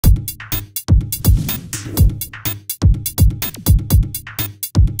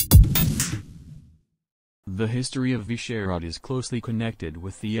The history of Vysehrad is closely connected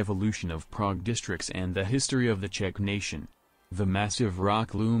with the evolution of Prague districts and the history of the Czech nation. The massive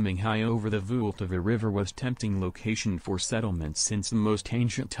rock looming high over the Vltava river was tempting location for settlement since the most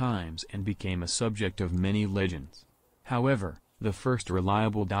ancient times and became a subject of many legends. However, the first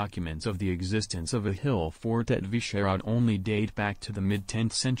reliable documents of the existence of a hill fort at Vysehrad only date back to the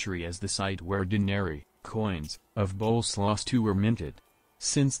mid-10th century as the site where denarii, coins, of Boleslaus II were minted.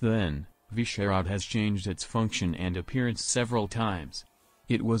 Since then, Vysehrad has changed its function and appearance several times.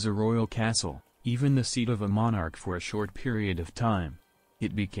 It was a royal castle, even the seat of a monarch for a short period of time.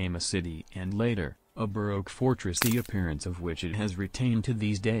 It became a city and later, a baroque fortress, the appearance of which it has retained to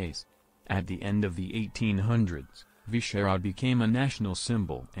these days. At the end of the 1800s, Vysehrad became a national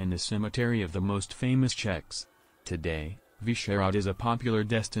symbol and a cemetery of the most famous Czechs. Today, Vysehrad is a popular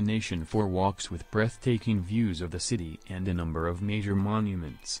destination for walks with breathtaking views of the city and a number of major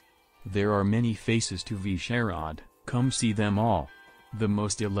monuments. There are many faces to Vysehrad, come see them all. The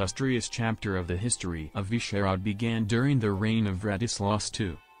most illustrious chapter of the history of Vysehrad began during the reign of Vladislaus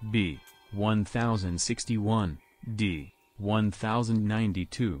II, b. 1061, d.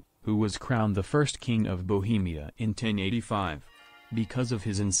 1092, who was crowned the first king of Bohemia in 1085. Because of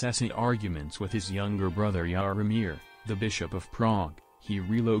his incessant arguments with his younger brother Jaromír, the Bishop of Prague, he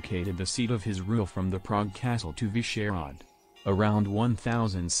relocated the seat of his rule from the Prague castle to Vysehrad. Around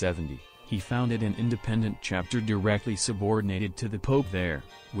 1070, he founded an independent chapter directly subordinated to the Pope there,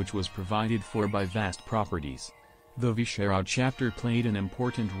 which was provided for by vast properties. The Vysehrad chapter played an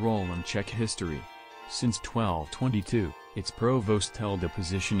important role in Czech history. Since 1222, its provost held the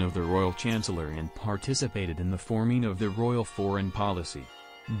position of the royal chancellor and participated in the forming of the royal foreign policy.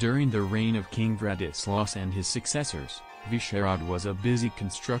 During the reign of King Vladislaus and his successors, Vysehrad was a busy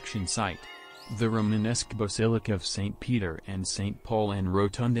construction site. The Romanesque Basilica of St. Peter and St. Paul and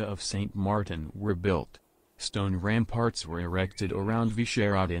Rotunda of St. Martin were built. Stone ramparts were erected around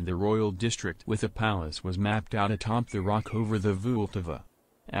Vysehrad and the royal district with a palace was mapped out atop the rock over the Vltava.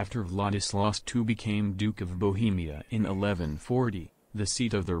 After Vladislaus II became Duke of Bohemia in 1140, the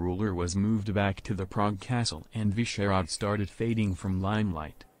seat of the ruler was moved back to the Prague castle and Vysehrad started fading from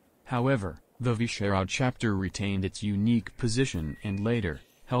limelight. However, the Vysehrad chapter retained its unique position and later,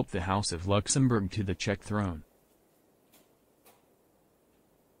 helped the House of Luxembourg to the Czech throne.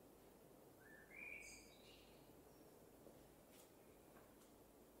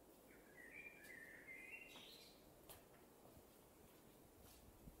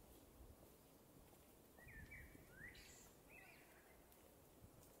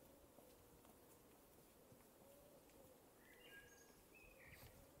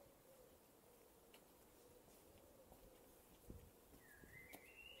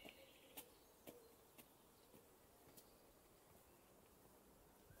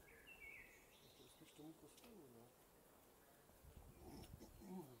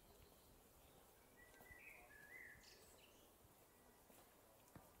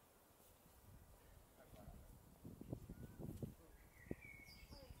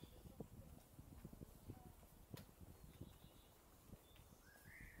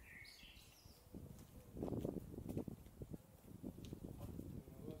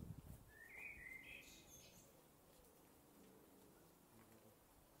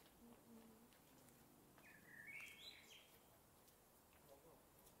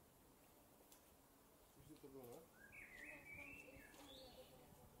 To bylo, ne?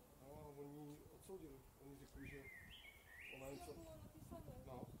 No, oni odsoudili, oni řekli, že ona něco...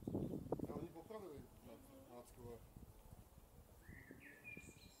 No, a oni popravili náckové.